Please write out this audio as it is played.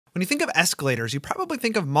When you think of escalators, you probably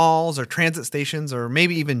think of malls or transit stations or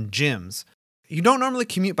maybe even gyms. You don't normally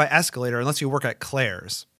commute by escalator unless you work at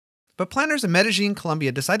Claire's. But planners in Medellín,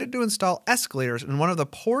 Colombia decided to install escalators in one of the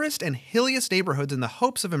poorest and hilliest neighborhoods in the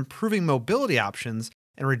hopes of improving mobility options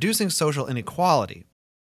and reducing social inequality.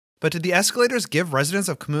 But did the escalators give residents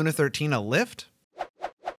of Comuna 13 a lift?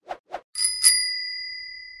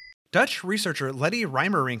 Dutch researcher Letty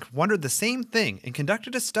Reimerink wondered the same thing and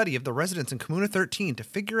conducted a study of the residents in Comuna 13 to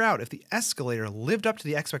figure out if the escalator lived up to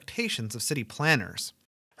the expectations of city planners.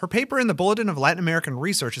 Her paper in the Bulletin of Latin American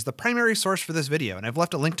Research is the primary source for this video, and I've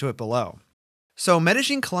left a link to it below. So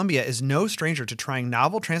Medellín, Colombia is no stranger to trying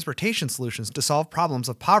novel transportation solutions to solve problems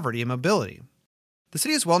of poverty and mobility. The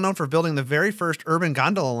city is well known for building the very first urban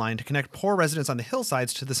gondola line to connect poor residents on the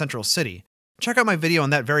hillsides to the central city. Check out my video on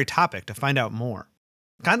that very topic to find out more.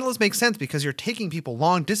 Gondolas make sense because you're taking people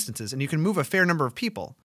long distances and you can move a fair number of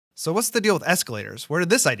people. So what's the deal with escalators? Where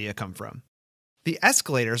did this idea come from? The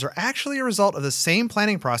escalators are actually a result of the same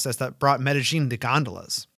planning process that brought Medellín the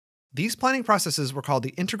gondolas. These planning processes were called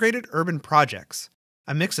the Integrated Urban Projects,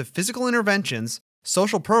 a mix of physical interventions,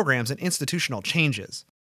 social programs, and institutional changes.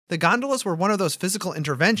 The gondolas were one of those physical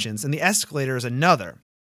interventions and the escalator is another.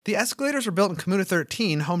 The escalators were built in Comuna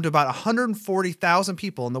 13, home to about 140,000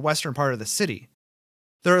 people in the western part of the city.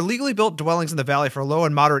 There are legally built dwellings in the valley for low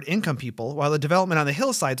and moderate income people, while the development on the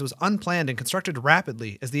hillsides was unplanned and constructed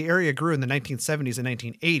rapidly as the area grew in the 1970s and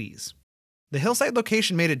 1980s. The hillside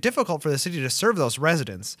location made it difficult for the city to serve those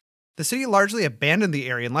residents. The city largely abandoned the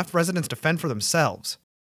area and left residents to fend for themselves.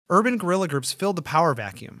 Urban guerrilla groups filled the power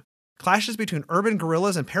vacuum. Clashes between urban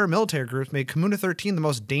guerrillas and paramilitary groups made Comuna 13 the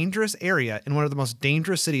most dangerous area in one of the most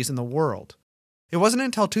dangerous cities in the world. It wasn't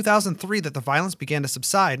until 2003 that the violence began to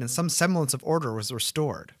subside and some semblance of order was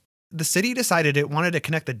restored. The city decided it wanted to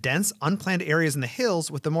connect the dense, unplanned areas in the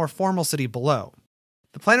hills with the more formal city below.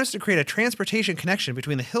 The plan was to create a transportation connection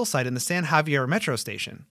between the hillside and the San Javier metro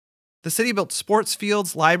station. The city built sports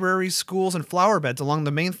fields, libraries, schools, and flower beds along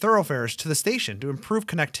the main thoroughfares to the station to improve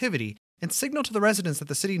connectivity and signal to the residents that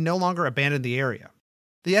the city no longer abandoned the area.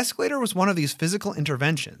 The escalator was one of these physical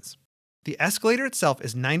interventions. The escalator itself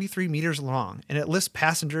is 93 meters long, and it lifts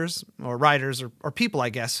passengers, or riders, or people,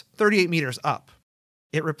 38 meters up.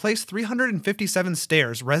 It replaced 357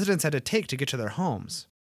 stairs residents had to take to get to their homes.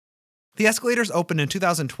 The escalators opened in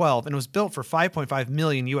 2012 and was built for $5.5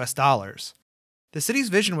 million US. The city's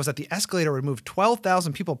vision was that the escalator would move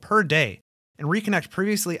 12,000 people per day and reconnect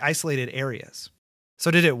previously isolated areas.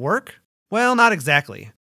 So did it work? Well, not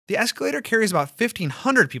exactly. The escalator carries about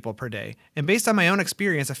 1,500 people per day, and based on my own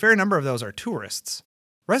experience, a fair number of those are tourists.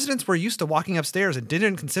 Residents were used to walking upstairs and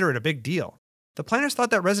didn't consider it a big deal. The planners thought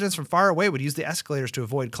that residents from far away would use the escalators to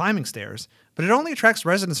avoid climbing stairs, but it only attracts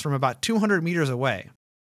residents from about 200 meters away.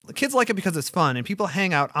 The kids like it because it's fun, and people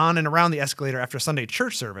hang out on and around the escalator after Sunday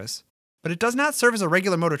church service, but it does not serve as a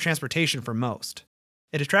regular mode of transportation for most.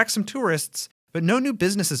 It attracts some tourists, but no new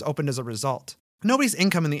businesses opened as a result. Nobody's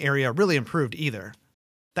income in the area really improved either.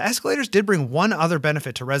 The escalators did bring one other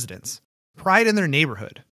benefit to residents: pride in their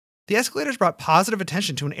neighborhood. The escalators brought positive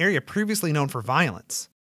attention to an area previously known for violence.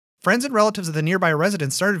 Friends and relatives of the nearby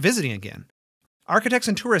residents started visiting again. Architects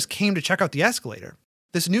and tourists came to check out the escalator.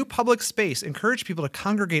 This new public space encouraged people to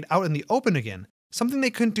congregate out in the open again, something they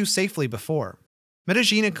couldn't do safely before.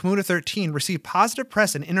 Medellín and Comuna 13 received positive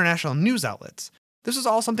press in international news outlets. This was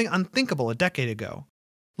all something unthinkable a decade ago.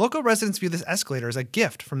 Local residents view this escalator as a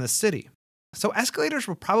gift from the city. So escalators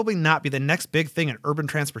will probably not be the next big thing in urban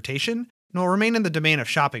transportation, and will remain in the domain of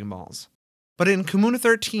shopping malls. But in Comuna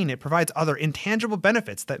 13, it provides other intangible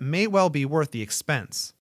benefits that may well be worth the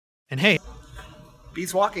expense. And hey,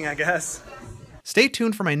 beats walking, I guess. Stay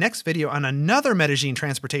tuned for my next video on another Medellín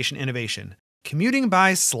transportation innovation, commuting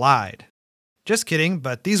by slide. Just kidding,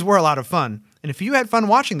 but these were a lot of fun, and if you had fun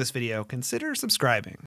watching this video, consider subscribing.